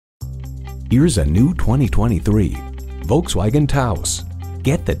Here's a new 2023 Volkswagen Taos.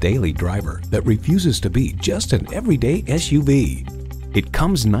 Get the daily driver that refuses to be just an everyday SUV. It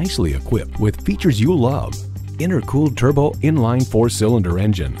comes nicely equipped with features you love: intercooled turbo inline 4-cylinder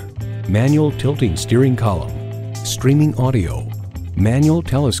engine, manual tilting steering column, streaming audio, manual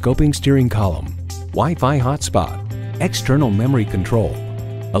telescoping steering column, Wi-Fi hotspot, external memory control,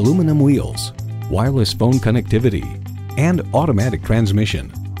 aluminum wheels, wireless phone connectivity, and automatic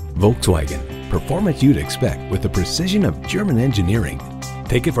transmission. Volkswagen, performance you'd expect with the precision of German engineering.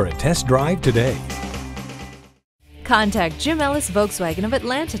 Take it for a test drive today. Contact IJim Ellis Volkswagen of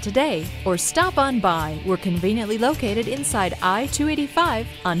Atlanta today or stop on by. We're conveniently located inside I-285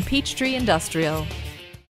 on Peachtree Industrial.